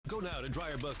now to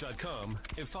DryerBuzz.com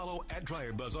and follow at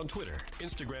DryerBuzz on Twitter,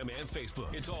 Instagram, and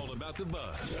Facebook. It's all about the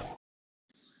buzz.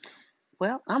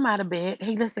 Well, I'm out of bed.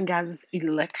 Hey, listen, guys, it's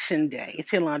election day.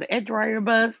 It's Yolanda at Dryer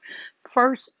Buzz.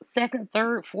 First, second,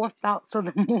 third, fourth thoughts of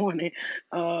the morning.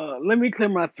 Let me clear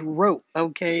my throat,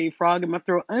 okay? Frog in my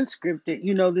throat, unscripted.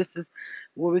 You know, this is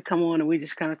where we come on and we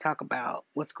just kind of talk about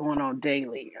what's going on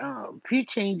daily. A few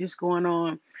changes going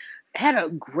on. Had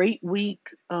a great week.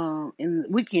 In the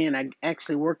weekend, I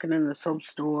actually working in the soap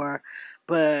store,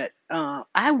 but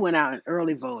I went out and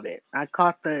early voted. I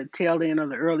caught the tail end of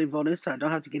the early voting, so I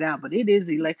don't have to get out. But it is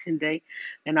election day,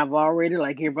 and I've already,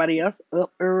 like everybody else,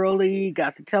 up early,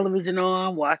 got the television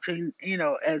on, watching.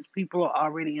 As people are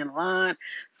already in line.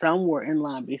 Some were in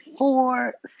line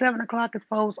before 7 o'clock is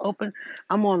polls open.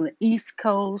 I'm on the East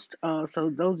Coast, so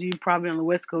those of you probably on the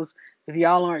West Coast, if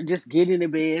y'all aren't just getting to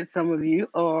bed, some of you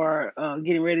are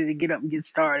getting ready to get up and get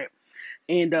started.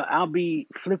 And I'll be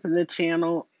flipping the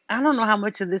channel. I don't know how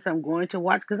much of this I'm going to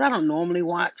watch because I don't normally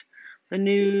watch the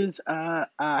news. I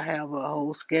have a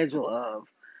whole schedule of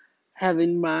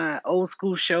having my old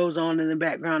school shows on in the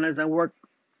background as I work.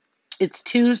 It's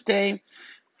Tuesday.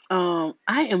 I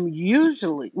am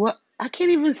usually, well, I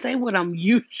can't even say what I'm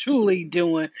usually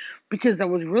doing because I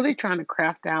was really trying to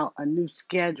craft out a new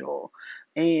schedule.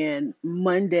 And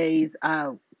Mondays,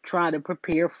 I try to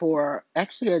prepare for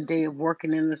actually a day of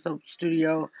working in the soap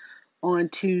studio on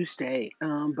Tuesday.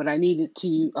 But I needed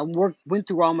to, went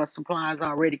through all my supplies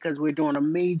already because we're doing a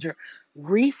major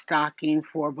restocking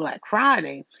for Black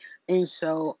Friday. And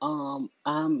so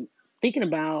I'm thinking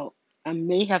about I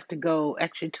may have to go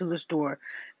actually to the store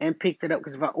and pick that up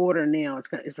because if I order now,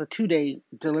 it's a 2-day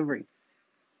delivery.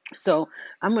 So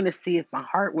I'm going to see if my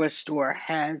hardware store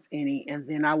has any, and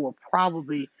then I will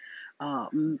probably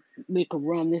make a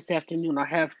run this afternoon. I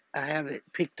have it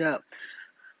picked up.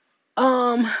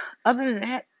 Um, Other than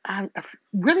that,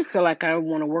 really feel like I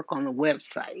want to work on the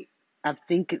website. I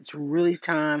think it's really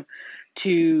time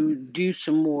to do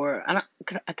some more. I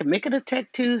can make it a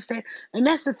Tech Tuesday, and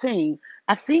that's the thing.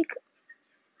 I think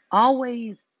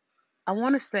always I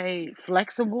want to say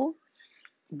flexible,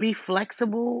 be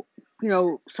flexible.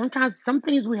 Sometimes some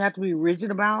things we have to be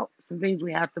rigid about, some things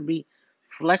we have to be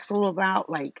flexible about.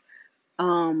 Like,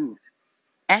 um,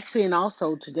 actually, and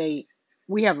also today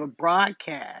we have a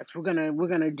broadcast. We're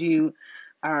gonna do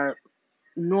our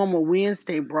normal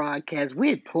Wednesday broadcast. We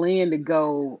had planned to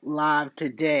go live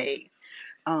today,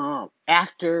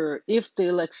 after if the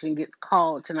election gets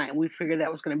called tonight. We figured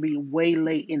that was going to be way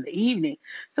late in the evening,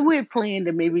 so we had planned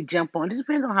to maybe jump on. It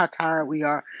depends on how tired we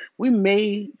are. We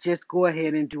may just go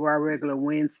ahead and do our regular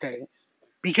Wednesday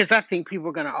because I think people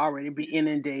are going to already be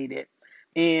inundated.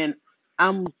 And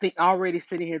already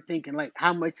sitting here thinking like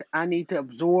how much I need to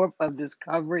absorb of this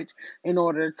coverage in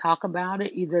order to talk about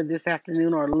it either this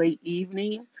afternoon or late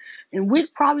evening. And we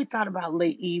probably thought about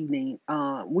late evening.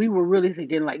 We were really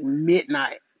thinking like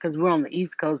midnight because we're on the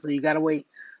East Coast, so you got to wait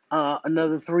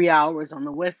another 3 hours on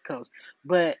the West Coast.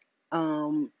 But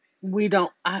we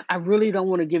don't. I really don't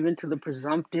want to give into the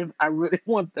presumptive. I really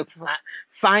want the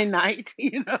finite,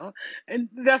 and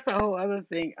that's a whole other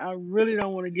thing. I really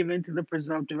don't want to give into the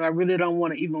presumptive. I really don't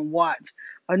want to even watch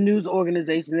a news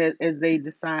organization as they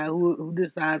decide who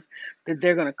decides that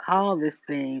they're going to call this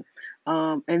thing.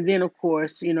 And then, of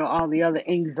course, all the other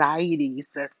anxieties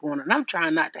that's going on. I'm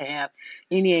trying not to have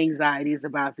any anxieties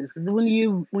about this because when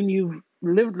you've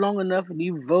lived long enough and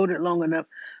you've voted long enough,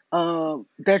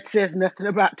 that says nothing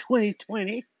about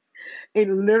 2020. It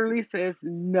literally says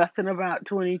nothing about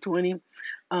 2020,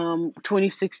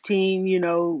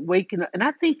 2016, waking up. And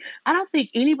I don't think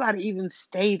anybody even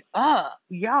stayed up.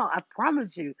 Y'all, I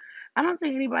promise you. I don't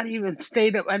think anybody even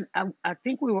stayed up. I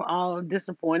think we were all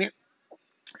disappointed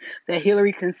that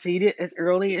Hillary conceded as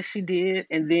early as she did.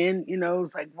 And then, it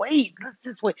was like, wait, let's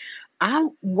just wait.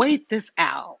 I'll wait this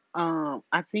out.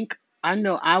 I think I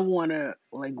know I want to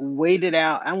like wait it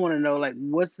out. I want to know like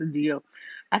what's the deal.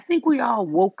 I think we all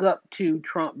woke up to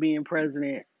Trump being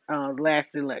president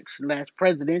last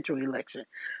presidential election.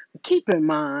 Keep in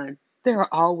mind there are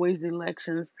always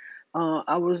elections.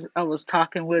 I was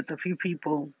talking with a few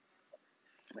people,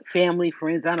 family,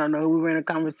 friends, I don't know, we were in a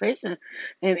conversation,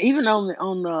 and even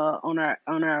on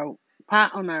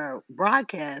our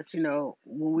broadcast, when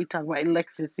we talk about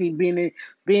election, see, being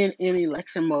in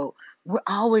election mode, we're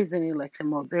always in election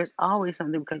mode. There's always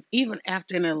something because even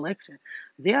after an election,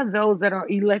 there are those that are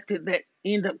elected that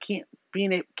end up can't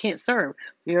serve.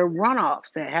 There are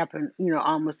runoffs that happen,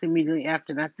 almost immediately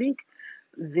after, and I think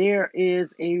there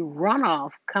is a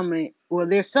runoff coming. Well,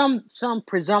 there's some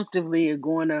presumptively are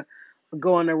going to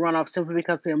go on the runoff simply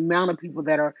because the amount of people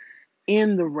that are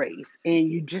in the race, and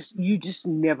you just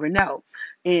never know.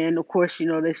 And of course,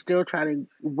 they still try to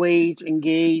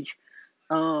engage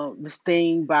this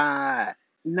thing by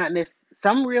not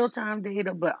some real time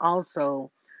data, but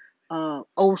also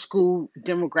old school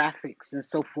demographics and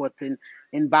so forth,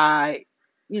 and by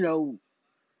you know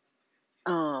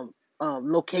um,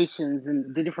 locations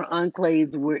and the different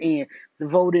enclaves we're in, the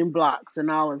voting blocks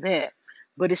and all of that.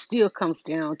 But it still comes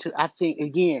down to, I think,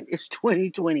 again, it's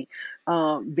 2020.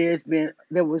 There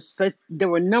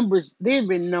were numbers, there have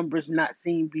been numbers not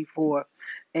seen before,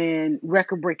 and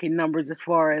record breaking numbers as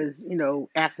far as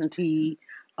absentee,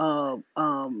 uh,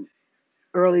 um,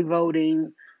 early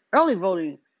voting. Early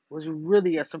voting was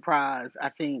really a surprise, I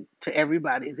think, to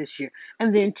everybody this year.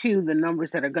 And then, too, the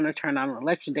numbers that are going to turn out on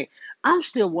election day. I'm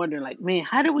still wondering, like, man,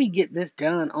 how do we get this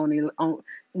done on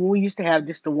when we used to have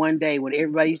just the one day when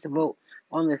everybody used to vote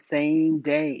on the same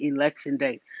day, election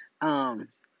day? Um,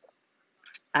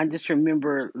 I just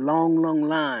remember long, long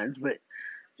lines, but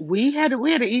we had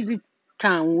an easy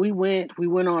time when we went. We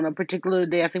went on a particular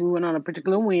day. I think we went on a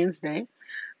particular Wednesday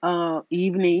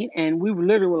evening, and we were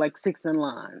literally like six in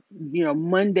line.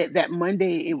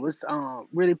 Monday it was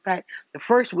really packed. The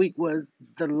first week was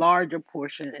the larger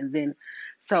portion, and then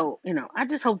I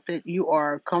just hope that you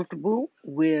are comfortable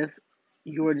with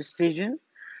your decision.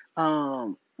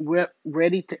 We're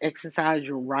ready to exercise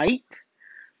your right.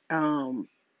 Um,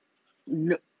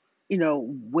 kn-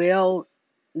 well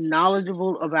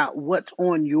knowledgeable about what's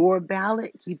on your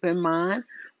ballot. Keep in mind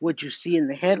what you see in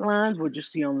the headlines, what you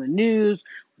see on the news,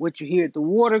 what you hear at the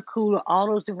water cooler, all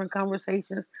those different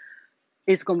conversations.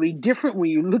 It's going to be different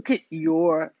when you look at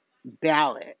your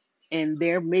ballot. And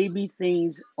there may be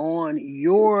things on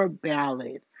your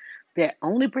ballot that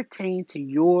only pertain to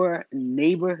your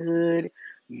neighborhood,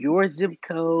 your zip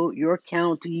code, your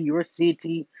county, your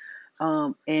city.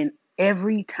 And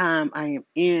every time I am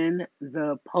in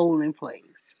the polling place,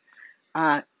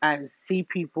 I see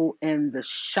people in the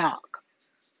shock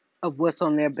of what's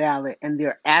on their ballot, and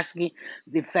they're asking.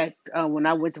 The fact, when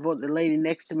I went to vote, the lady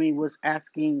next to me was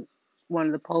asking one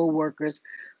of the poll workers,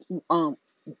 um,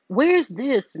 "Where's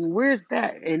this and where's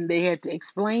that?" And they had to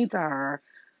explain to her,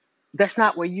 "That's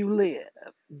not where you live.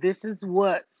 This is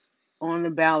what's on the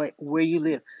ballot where you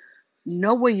live.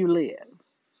 Know where you live.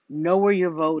 Know where you're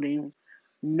voting.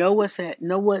 Know what's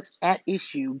at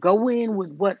issue. Go in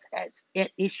with what's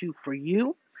at issue for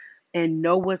you, and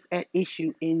know what's at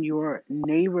issue in your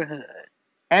neighborhood.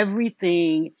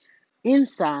 Everything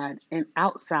inside and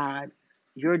outside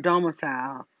your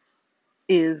domicile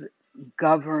is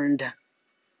governed.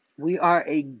 We are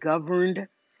a governed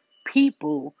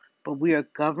people, but we are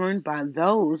governed by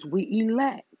those we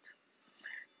elect.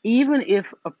 Even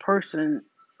if a person,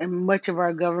 and much of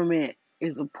our government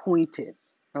is appointed,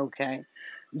 okay,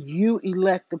 you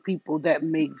elect the people that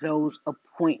make those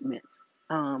appointments.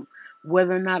 Um,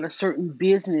 Whether or not a certain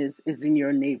business is in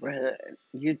your neighborhood,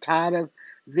 you're tired of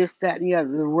this, that, and the other,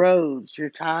 the roads, you're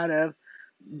tired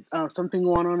of something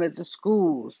going on at the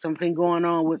schools, something going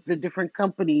on with the different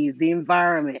companies, the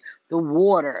environment, the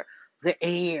water, the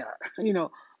air,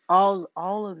 all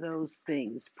of those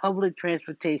things, public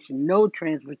transportation, no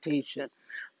transportation,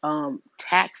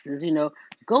 taxes,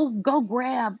 go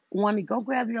grab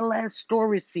your last store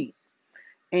receipt.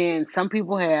 And some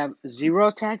people have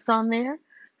zero tax on there.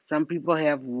 Some people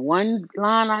have one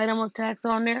line item of tax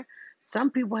on there.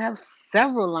 Some people have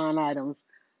several line items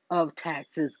of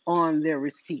taxes on their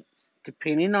receipts,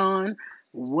 depending on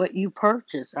what you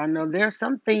purchase. I know there are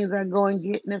some things I go and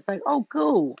get, and it's like, oh,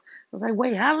 cool. I was like,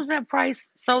 wait, how was that price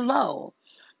so low?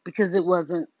 Because it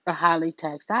wasn't a highly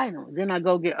taxed item. Then I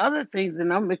go get other things,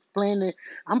 and I'm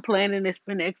planning to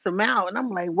spend X amount, and I'm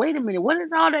like, wait a minute, what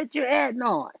is all that you're adding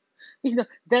on?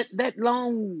 That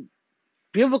long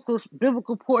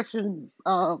biblical portion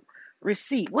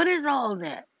receipt. What is all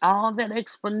that? All that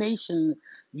explanation.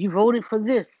 You voted for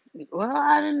this. Well,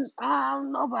 I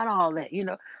don't know about all that.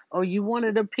 Or you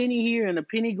wanted a penny here and a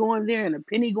penny going there and a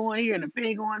penny going here and a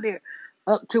penny going there,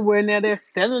 up to where now there's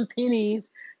 7 pennies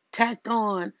tacked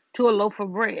on to a loaf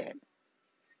of bread.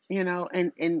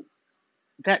 And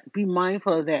that, be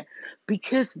mindful of that,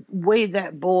 because way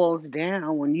that boils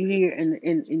down when you hear,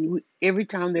 every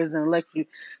time there's an election, you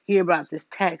hear about this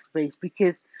tax base,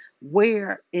 because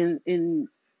where in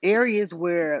areas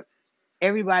where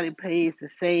everybody pays the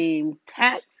same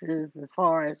taxes as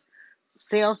far as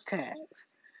sales tax,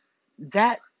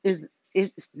 that is,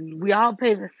 we all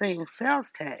pay the same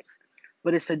sales tax,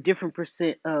 but it's a different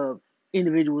percent of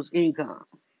individuals' income.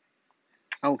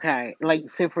 Okay, like,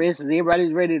 say for instance,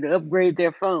 everybody's ready to upgrade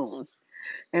their phones.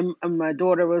 And my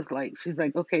daughter was like, she's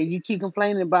like, okay, you keep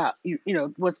complaining about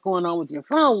what's going on with your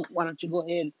phone. Why don't you go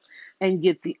ahead and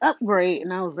get the upgrade.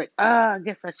 And I was like, I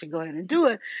guess I should go ahead and do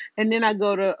it. And then I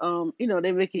go to,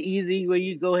 they make it easy where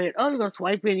you go ahead, oh, you're going to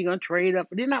swipe in, you're going to trade up.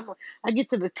 And then I get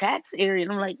to the tax area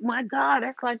and I'm like, my God,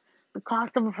 that's like the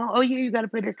cost of a phone. Oh, yeah, you got to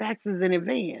pay the taxes in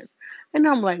advance. And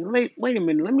I'm like, wait a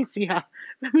minute. Let me see how,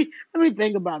 let me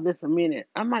think about this a minute.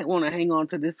 I might want to hang on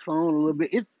to this phone a little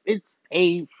bit. It's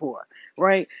paid for,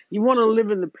 right? You want to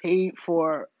live in the paid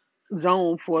for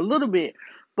zone for a little bit,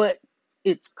 but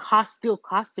it's still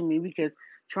costing me because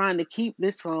trying to keep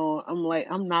this phone, I'm like,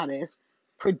 I'm not as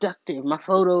productive. My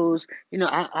photos,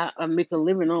 I make a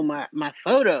living on my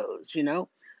photos,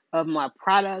 of my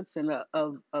products and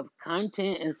of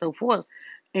content and so forth.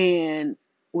 And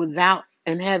without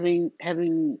and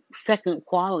having second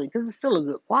quality, because it's still a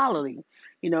good quality,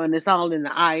 and it's all in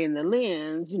the eye and the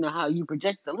lens, how you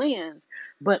project the lens.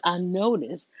 But I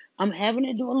noticed I'm having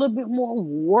to do a little bit more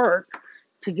work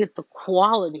to get the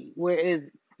quality.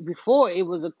 Whereas before it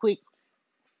was a quick,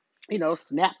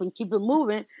 snap and keep it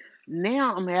moving.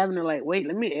 Now I'm having to like, wait,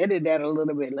 let me edit that a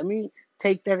little bit. Let me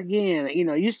take that again.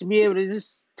 Used to be able to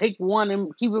just take one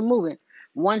and keep it moving.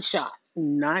 One shot.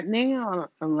 Not now.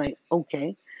 I'm like,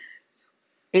 okay,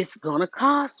 it's gonna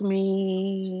cost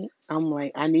me. I'm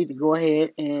like, I need to go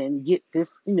ahead and get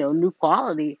this, new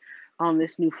quality on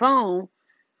this new phone.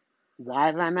 Why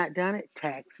have I not done it?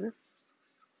 Taxes.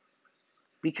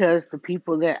 Because the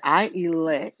people that I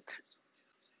elect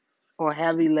or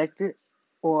have elected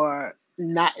or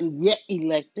not yet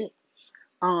elected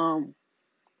um,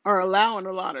 are allowing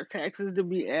a lot of taxes to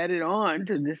be added on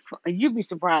to this. You'd be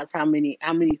surprised how many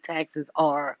taxes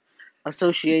are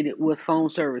associated with phone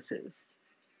services.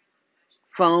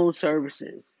 Phone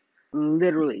services,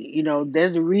 literally.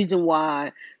 There's a reason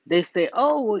why they say,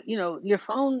 oh, well, your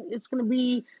phone it's going to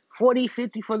be 40,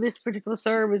 50 for this particular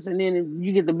service, and then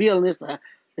you get the bill and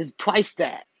it's twice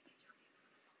that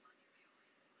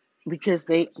because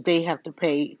they have to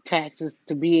pay taxes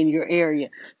to be in your area.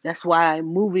 That's why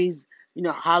movies,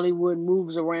 Hollywood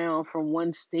moves around from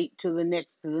one state to the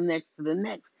next to the next to the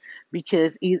next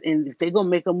because and if they're gonna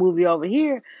make a movie over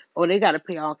here, or they got to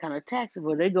pay all kind of taxes,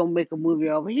 or they're gonna make a movie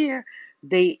over here,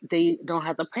 they don't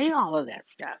have to pay all of that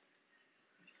stuff,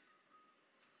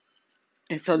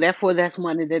 and so therefore that's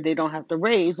money that they don't have to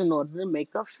raise in order to make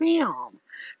a film.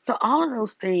 So all of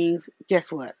those things,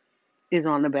 guess what, is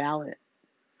on the ballot.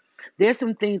 There's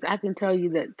some things I can tell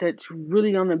you that's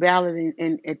really on the ballot,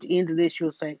 and at the end of this,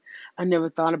 you'll say, "I never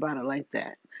thought about it like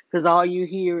that." Because all you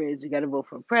hear is you got to vote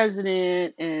for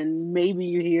president, and maybe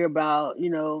you hear about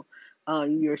your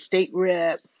state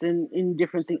reps and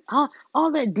different things,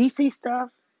 all that DC stuff.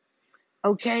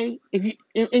 Okay, if you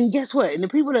and guess what? And the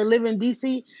people that live in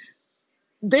DC,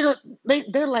 they don't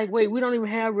they're like, wait, we don't even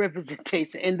have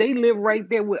representation, and they live right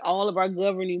there with all of our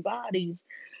governing bodies,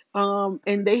 and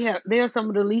they're some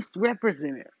of the least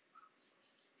represented.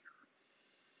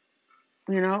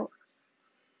 You know,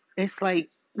 it's like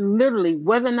literally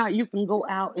whether or not you can go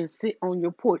out and sit on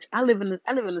your porch. I live in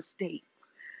a state,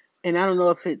 and I don't know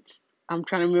if it's. I'm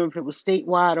trying to remember if it was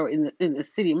statewide or in the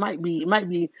city. But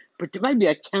it might be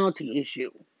a county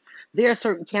issue. There are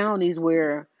certain counties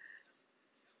where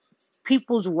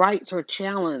people's rights are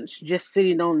challenged just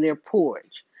sitting on their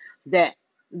porch. That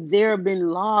there have been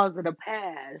laws that are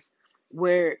passed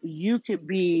where you could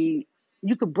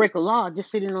break a law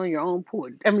just sitting on your own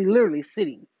porch. I mean, literally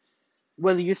sitting.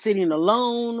 Whether you're sitting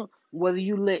alone, whether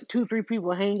you let two, three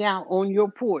people hang out on your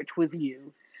porch with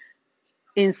you,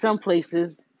 in some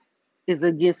places is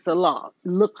against the law.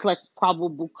 Looks like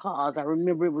probable cause. I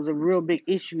remember it was a real big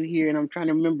issue here, and I'm trying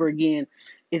to remember again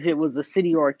if it was a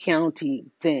city or a county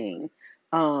thing.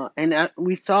 We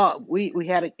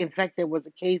had in fact there was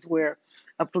a case where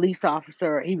a police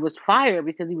officer he was fired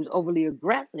because he was overly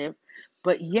aggressive,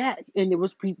 but yet and there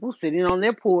was people sitting on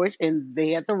their porch and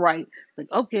they had the right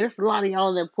like okay there's a lot of y'all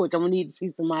on their porch I'm gonna need to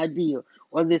see some ID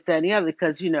or this that and the other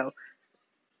because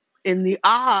in the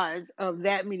odds of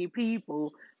that many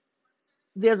people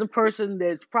there's a person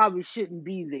that probably shouldn't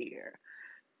be there.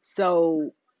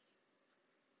 So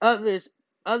others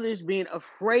others being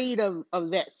afraid of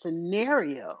that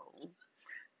scenario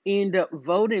end up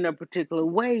voting a particular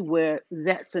way where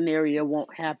that scenario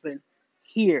won't happen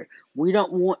here. We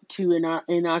don't want to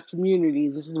in our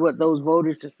communities. This is what those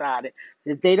voters decided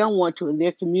that they don't want to in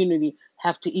their community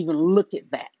have to even look at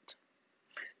that.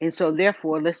 And so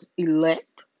therefore let's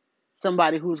elect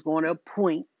somebody who's going to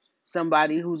appoint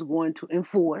somebody who's going to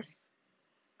enforce.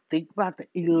 Think about the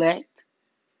elect,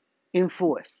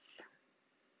 enforce.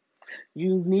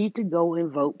 You need to go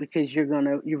and vote because you're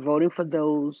voting for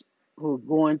those who are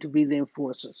going to be the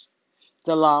enforcers,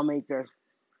 the lawmakers,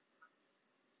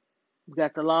 You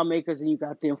got the lawmakers and you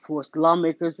got the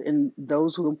lawmakers and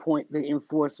those who appoint the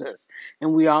enforcers.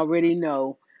 And we already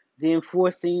know the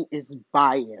enforcing is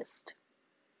biased,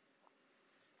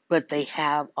 but they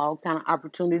have all kind of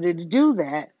opportunity to do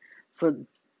that for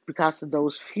because of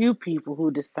those few people who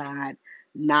decide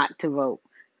not to vote,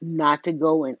 not to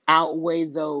go and outweigh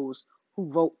those who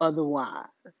vote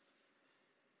otherwise.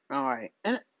 All right.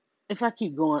 And if I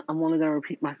keep going, I'm only going to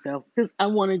repeat myself because I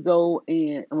want to go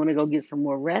get some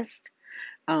more rest.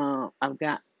 I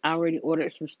already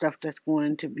ordered some stuff that's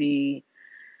going to be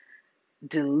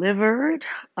delivered.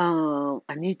 I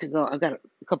need to go. I got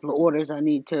a couple of orders I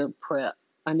need to prep.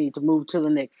 I need to move to the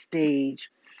next stage,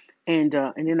 and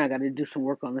then I got to do some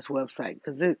work on this website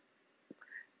because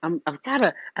I've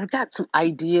got some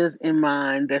ideas in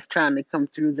mind that's trying to come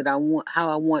through that I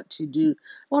want to do. I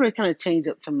want to kind of change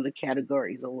up some of the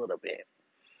categories a little bit.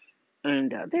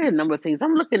 And there are a number of things.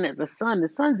 I'm looking at the sun. The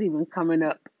sun's even coming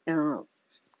up,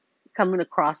 coming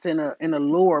across in a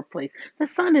lower place. The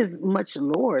sun is much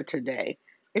lower today.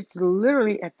 It's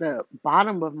literally at the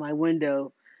bottom of my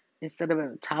window instead of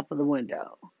at the top of the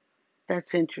window.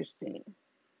 That's interesting.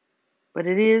 But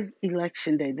it is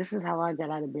election day. This is how I got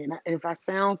out of bed. If I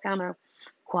sound kind of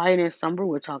quiet and somber,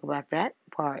 we'll talk about that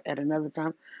part at another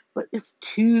time. But it's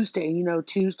Tuesday. You know,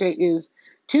 Tuesday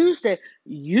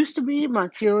used to be my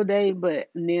chill day, but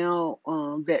now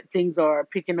that things are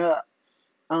picking up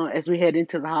as we head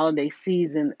into the holiday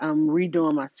season, I'm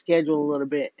redoing my schedule a little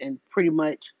bit, and pretty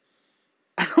much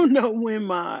I don't know when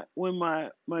my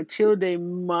chill day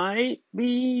might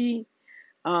be.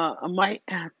 I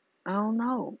don't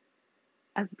know.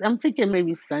 I'm thinking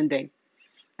maybe Sunday.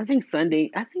 I think Sunday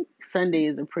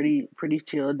is a pretty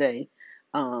chill day.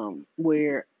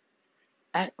 Where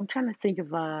I'm trying to think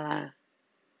if I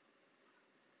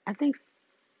think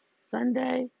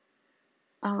Sunday.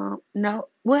 No,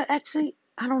 well actually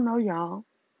I don't know, y'all.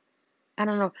 I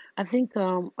don't know. I think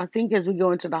as we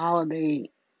go into the holiday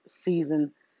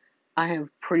season, I have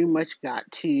pretty much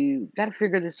got to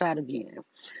figure this out again.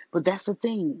 But that's the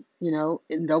thing, you know,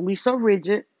 and don't be so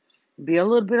rigid. Be a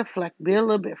little bit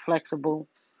flexible,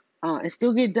 and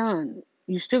still get done.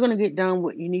 You're still going to get done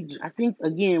what you need. I think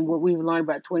again, what we've learned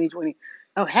about 2020.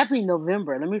 Oh, happy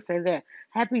November! Let me say that.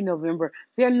 Happy November.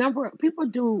 There are a number of people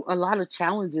do a lot of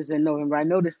challenges in November. I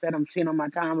noticed that I'm seeing on my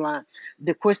timeline.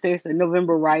 Of course, there's a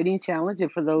November writing challenge,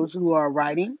 and for those who are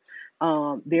writing,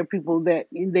 there are people that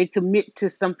they commit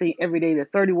to something every day. There's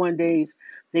 31 days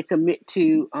they commit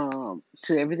to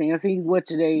everything. I think what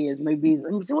today is maybe.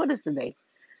 Let me see what is today.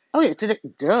 Oh yeah, today,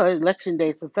 election day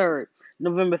is the third,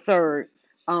 November 3rd.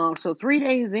 So 3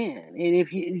 days in, and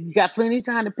if you got plenty of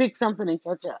time to pick something and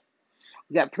catch up,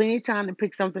 you got plenty of time to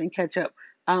pick something and catch up.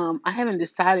 I haven't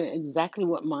decided exactly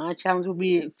what my challenge will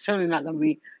be. It's certainly not going to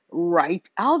be right.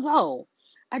 Although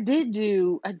I did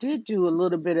do a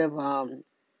little bit of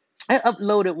I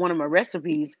uploaded one of my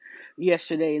recipes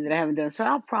yesterday that I haven't done. So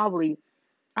I'll probably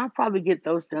get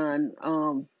those done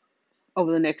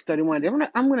over the next 31 days.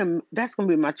 That's gonna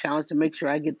be my challenge to make sure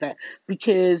I get that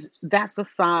because that's the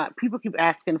side people keep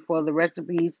asking for the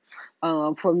recipes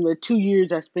from the 2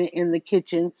 years I spent in the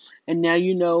kitchen, and now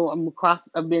you know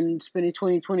I've been spending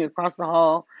 2020 across the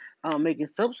hall making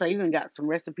soap. So I even got some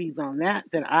recipes on that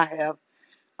I have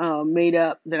made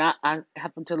up that I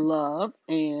happen to love.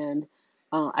 And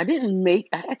I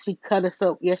actually cut a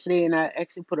soap yesterday and I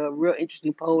actually put a real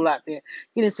interesting poll out there,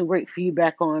 getting some great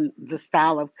feedback on the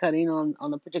style of cutting on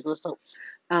a particular soap.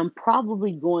 I'm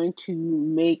probably going to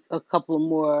make a couple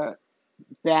more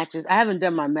batches. I haven't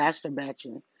done my master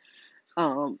batching.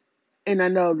 Um, and I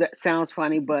know that sounds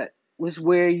funny, but was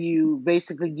where you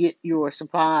basically get your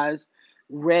supplies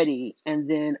ready and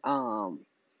then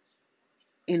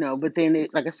but then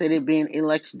like I said, it being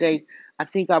election day, I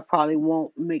think I probably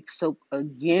won't make soap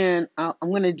again. I'm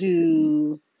gonna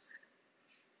do.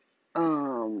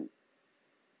 Um,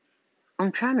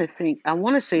 I'm trying to think. I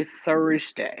want to say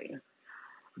Thursday,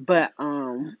 but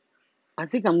I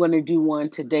think I'm gonna do one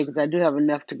today because I do have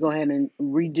enough to go ahead and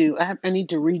redo. I need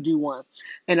to redo one,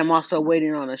 and I'm also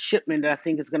waiting on a shipment that I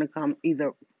think is gonna come.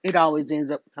 Either it always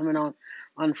ends up coming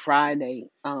on Friday.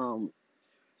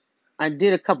 I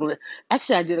did a couple of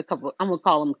actually I did a couple. I'm gonna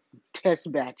call them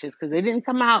test batches because they didn't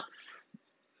come out.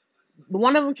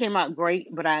 One of them came out great,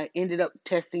 but I ended up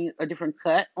testing a different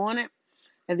cut on it,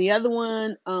 and the other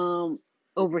one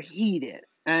overheated.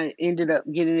 I ended up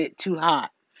getting it too hot,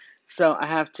 so I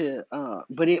have to.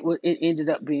 But it ended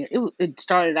up being it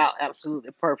started out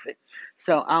absolutely perfect.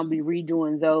 So I'll be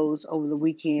redoing those over the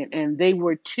weekend, and they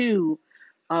were two.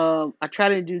 I try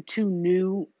to do two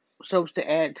new soaps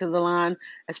to add to the line,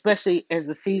 especially as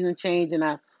the season changed, and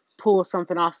I pull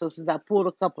something off. So since I pulled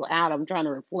a couple out, I'm trying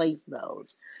to replace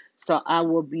those. So I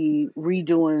will be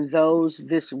redoing those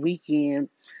this weekend.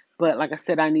 But like I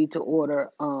said, I need to order.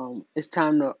 It's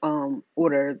time to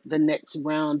order the next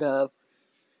round of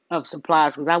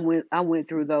supplies because I went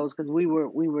through those because we were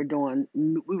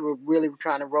really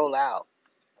trying to roll out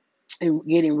and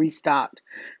getting restocked.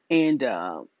 And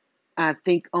I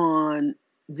think on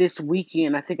this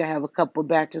weekend, I think I have a couple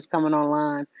batches coming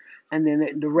online, and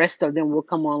then the rest of them will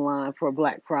come online for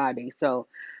Black Friday. So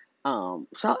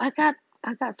I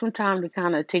got some time to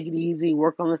kind of take it easy,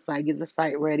 work on the site, get the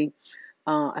site ready.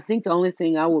 I think the only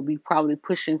thing I will be probably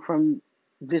pushing from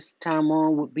this time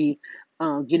on would be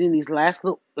getting these last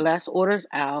orders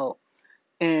out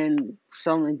and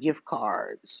selling gift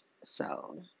cards.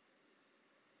 So,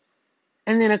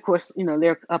 and then of course,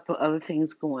 there are a couple other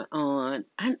things going on.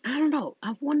 I don't know.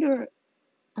 I wonder.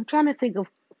 I'm trying to think of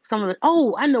some of the.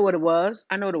 Oh, I know what it was.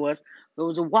 I know what it was. There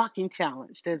was a walking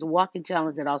challenge. There's a walking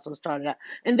challenge that also started out,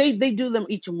 and they do them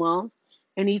each month,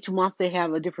 and each month they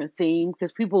have a different theme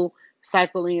because people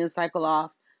cycle in, cycle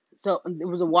off. So there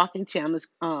was a walking challenge.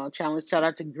 Challenge. Shout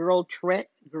out to Girl Trek.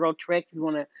 Girl Trek. If you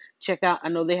want to check out, I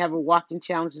know they have a walking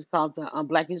challenge. It's called the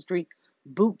Black History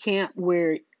Boot Camp,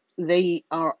 where they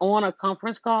are on a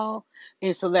conference call,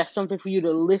 and so that's something for you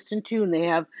to listen to, and they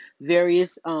have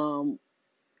various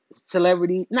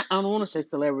celebrities. Not, I don't want to say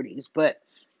celebrities, but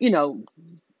you know,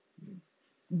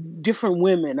 different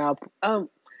women,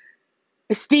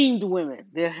 esteemed women.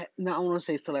 No, I want to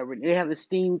say celebrity. They have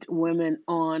esteemed women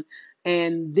on,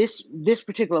 and this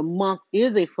particular month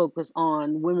is a focus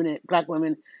on Black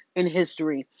women in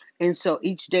history. And so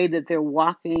each day that they're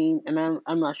walking, and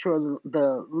I'm not sure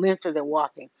the length of their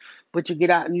walking, but you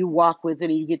get out and you walk with it,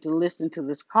 and you get to listen to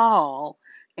this call,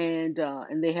 and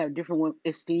they have different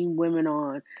esteemed women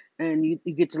on, and you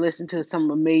get to listen to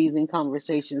some amazing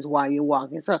conversations while you're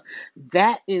walking. So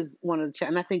that is one of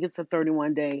and I think it's a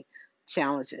 31-day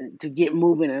challenge to get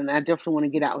moving, and I definitely want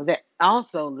to get out with that.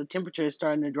 Also, the temperature is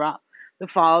starting to drop. The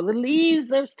fall, the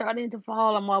leaves are starting to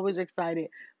fall. I'm always excited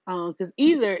because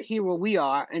either here where we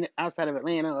are, and outside of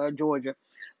Atlanta or Georgia,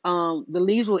 the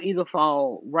leaves will either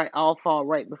all fall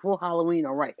right before Halloween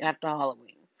or right after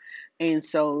Halloween, and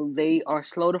so they are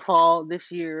slow to fall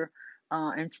this year,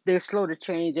 and they're slow to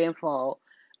change and fall.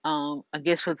 I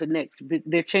guess for the next big,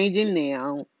 they're changing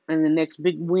now, and the next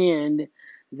big wind,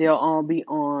 they'll all be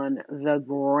on the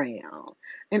ground.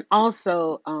 And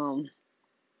also,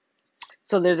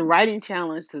 so there's a writing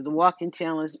challenge, there's a walking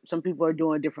challenge. Some people are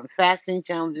doing different fasting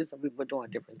challenges. Some people are doing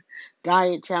different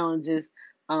diet challenges.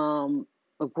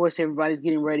 Of course, everybody's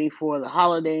getting ready for the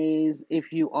holidays.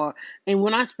 If you are, and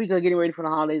when I speak of getting ready for the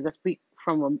holidays, I speak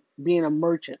from being a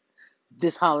merchant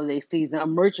this holiday season. A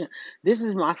merchant. This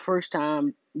is my first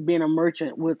time being a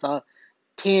merchant with a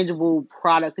tangible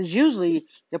product. Because usually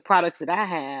the products that I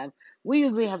have, we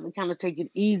usually have to kind of take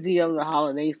it easy over the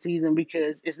holiday season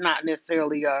because it's not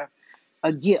necessarily a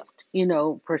gift,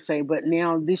 per se. But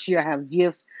now this year I have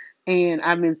gifts, and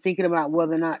I've been thinking about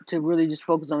whether or not to really just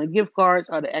focus on the gift cards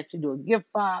or to actually do a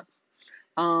gift box.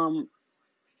 Um,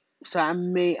 so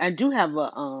I do have,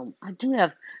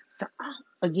 so,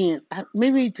 again,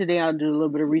 maybe today I'll do a little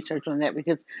bit of research on that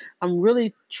because I'm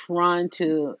really trying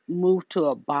to move to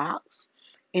a box,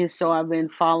 and so I've been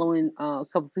following a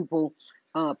couple people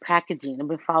packaging. I've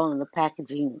been following the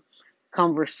packaging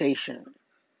conversation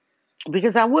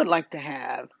because I would like to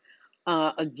have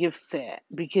a gift set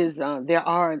because there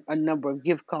are a number of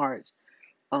gift cards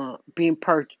being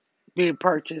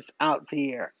purchased out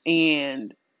there,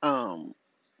 and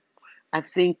I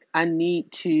think I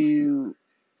need to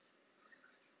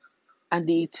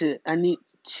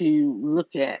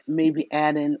look at maybe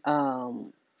adding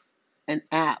an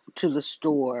app to the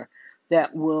store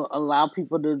that will allow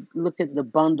people to look at the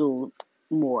bundle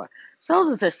more. So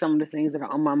those are just some of the things that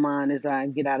are on my mind as I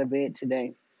get out of bed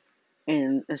today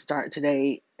and start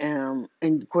today. And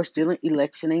of course, dealing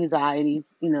election anxiety,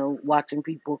 watching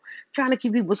people, trying to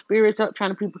keep people's spirits up,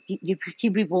 trying to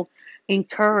keep people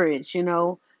encouraged,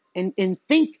 and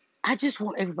think. I just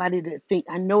want everybody to think.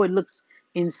 I know it looks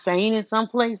insane in some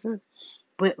places,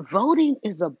 but voting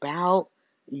is about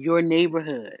your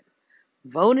neighborhood.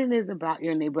 Voting is about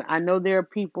your neighborhood. I know there are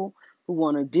people who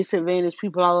want to disadvantage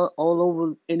people all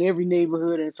over in every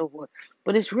neighborhood and so forth,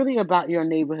 but it's really about your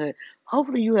neighborhood.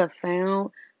 Hopefully, you have found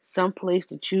some place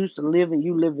to choose to live and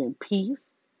you live in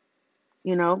peace,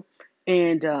 you know,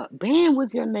 and band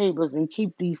with your neighbors and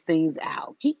keep these things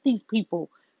out. Keep these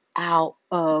people out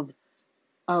of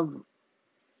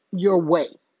your way,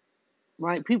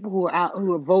 right? People who are out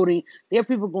who are voting, there are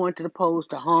people going to the polls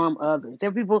to harm others. There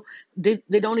are people they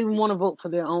don't even want to vote for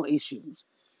their own issues.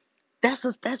 That's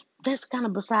kind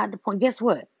of beside the point. Guess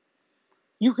what?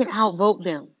 You can outvote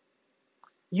them.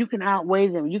 You can outweigh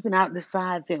them. You can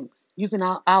outdecide them. You can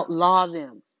outlaw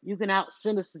them. You can out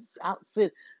citizens out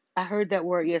sit. I heard that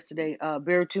word yesterday.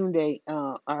 Baratunde.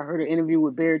 I heard an interview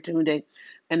with Baratunde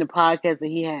and the podcast that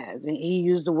he has, and he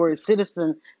used the word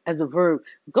citizen as a verb.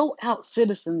 Go out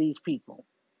citizen these people,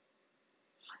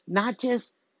 not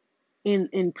just in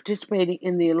participating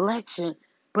in the election,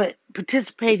 but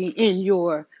participating in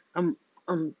your I'm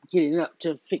getting up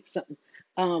to fix something.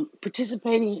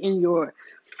 Participating in your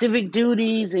civic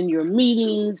duties and your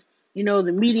meetings. You know,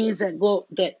 the meetings that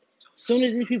as soon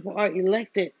as these people are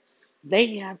elected,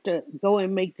 they have to go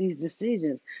and make these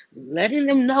decisions, letting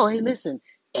them know, hey, listen,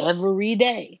 every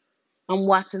day I'm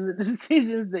watching the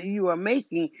decisions that you are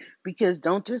making, because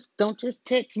don't just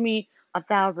text me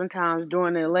 1,000 times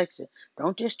during the election.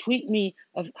 Don't just tweet me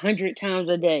 100 times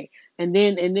a day, and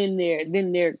then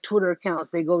their Twitter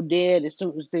accounts, they go dead as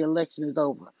soon as the election is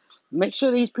over. Make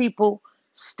sure these people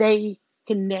stay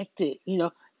connected.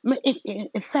 In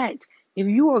fact, if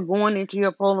you are going into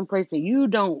your polling place and you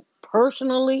don't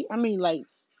personally, I mean, like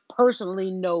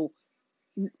personally know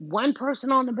one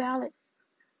person on the ballot,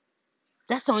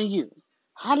 that's on you.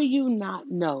 How do you not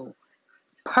know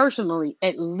personally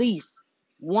at least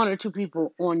one or two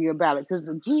people on your ballot? Because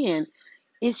again,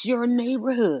 it's your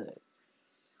neighborhood.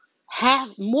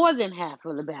 More than half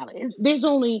of the ballot. There's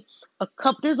only a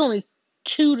couple. There's only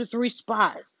 2 to 3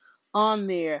 spots on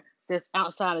there that's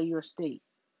outside of your state.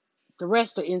 The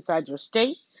rest are inside your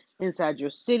state, inside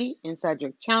your city, inside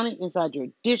your county, inside your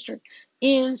district,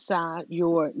 inside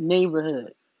your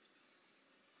neighborhood.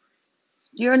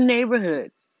 Your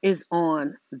neighborhood is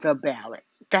on the ballot.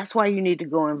 That's why you need to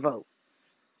go and vote.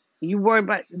 You worry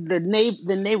about the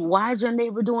neighbor. Why is your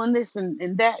neighbor doing this and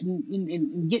that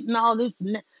and getting all this?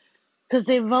 Because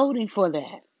they're voting for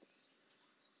that.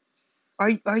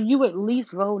 Are you at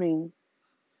least voting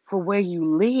for where you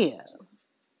live?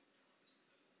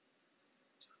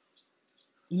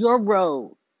 Your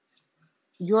road,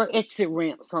 your exit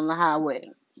ramps on the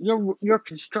highway, your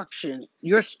construction,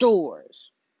 your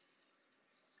stores.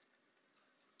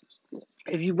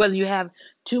 Whether you have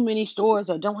too many stores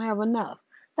or don't have enough,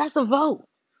 that's a vote.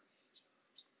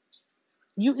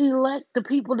 You elect the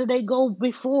people that they go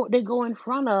in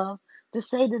front of to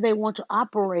say that they want to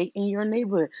operate in your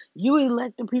neighborhood. You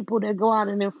elect the people that go out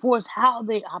and enforce how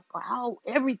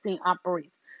everything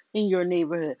operates in your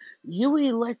neighborhood. You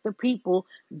elect the people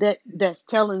that's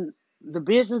telling the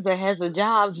business that has the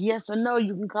jobs, yes or no,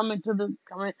 you can come into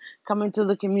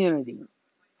the community.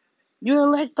 You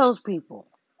elect those people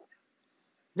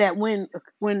that when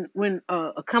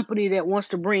a company that wants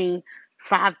to bring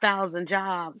 5,000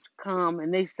 jobs come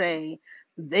and they say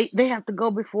they have to go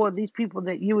before these people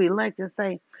that you elect and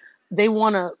say they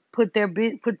want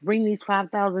to bring these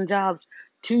 5,000 jobs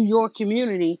to your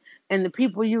community, and the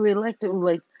people you elected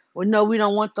were like, well, no, we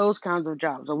don't want those kinds of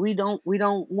jobs, or we don't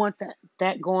want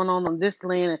that going on this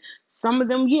land. And some of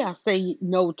them, yeah, say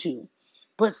no to,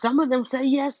 but some of them say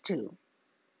yes to.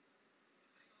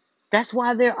 That's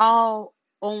why they're all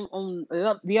on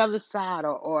the other side,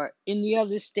 or in the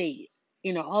other state.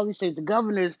 All these states, the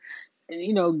governors,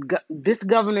 this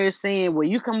governor is saying, well,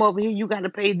 you come over here, you got to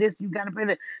pay this, you got to pay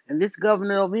that. And this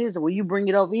governor over here said, well, you bring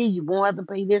it over here, you won't have to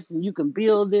pay this, and you can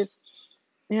build this,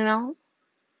 you know,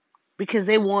 because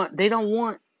they don't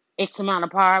want X amount of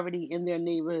poverty in their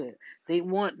neighborhood. They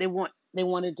want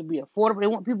it to be affordable. They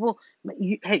want people,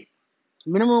 hey,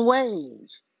 minimum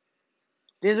wage.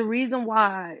 There's a reason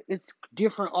why it's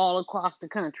different all across the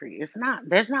country.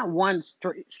 There's not one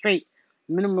straight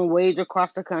minimum wage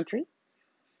across the country.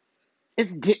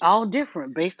 It's all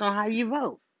different based on how you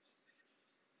vote.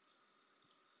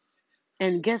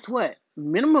 And guess what?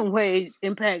 Minimum wage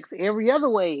impacts every other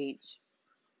wage.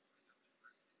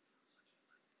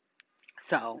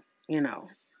 So,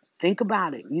 think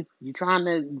about it. You trying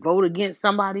to vote against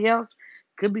somebody else,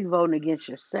 could be voting against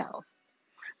yourself.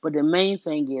 But the main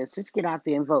thing is just get out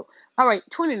there and vote. All right,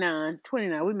 29.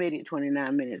 We made it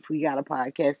 29 minutes. We got a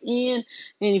podcast in.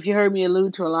 And if you heard me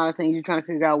allude to a lot of things, you're trying to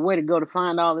figure out where to go to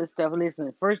find all this stuff.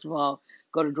 Listen, first of all,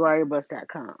 go to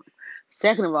dryerbuzz.com.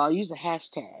 Second of all, use the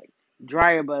hashtag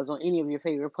DryerBuzz on any of your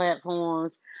favorite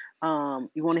platforms.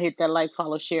 You want to hit that like,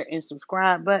 follow, share, and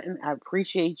subscribe button. I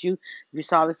appreciate you. If you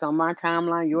saw this on my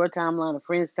timeline, your timeline, a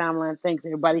friend's timeline, thanks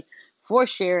everybody for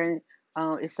sharing.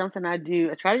 It's something I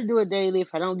do. I try to do it daily.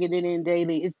 If I don't get it in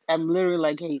daily, I'm literally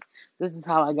like, hey, this is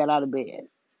how I got out of bed.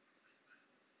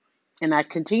 And I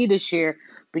continue to share,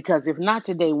 because if not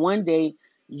today, one day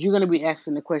you're going to be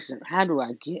asking the question, how do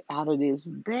I get out of this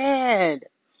bed?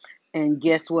 And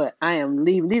guess what? I am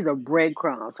leaving. These are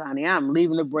breadcrumbs, honey. I'm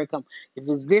leaving the breadcrumb. If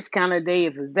it's this kind of day,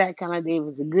 if it's that kind of day, if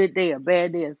it's a good day, a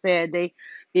bad day, a sad day,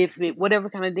 if it whatever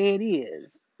kind of day it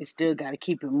is, you still got to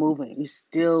keep it moving. You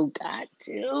still got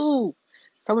to.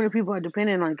 So many people are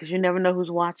depending on it because you never know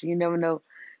who's watching. You never know.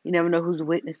 You never know who's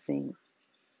witnessing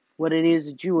what it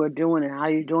is that you are doing and how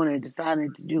you're doing it and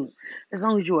deciding to do. As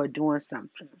long as you are doing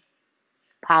something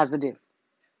positive.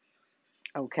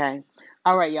 Okay.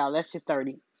 All right, y'all. That's your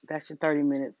 30. That's your 30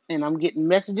 minutes. And I'm getting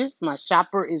messages. My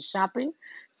shopper is shopping.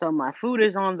 So my food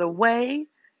is on the way.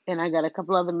 And I got a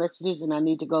couple other messages and I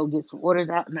need to go get some orders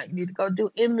out and I need to go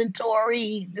do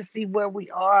inventory to see where we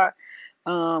are.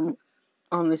 Um,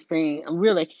 on this thing. I'm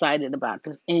really excited about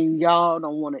this. And y'all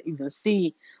don't want to even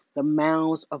see the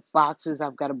mounds of boxes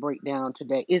I've got to break down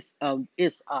today. It's a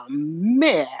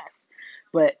mess.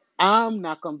 But I'm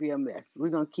not gonna be a mess. We're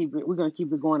gonna keep it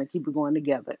going and keep it going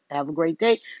together. Have a great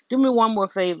day. Do me one more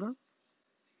favor.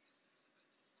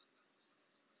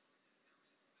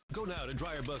 Go now to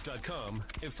dryerbuzz.com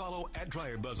and follow at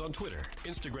DryerBuzz on Twitter,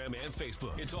 Instagram, and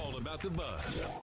Facebook. It's all about the buzz.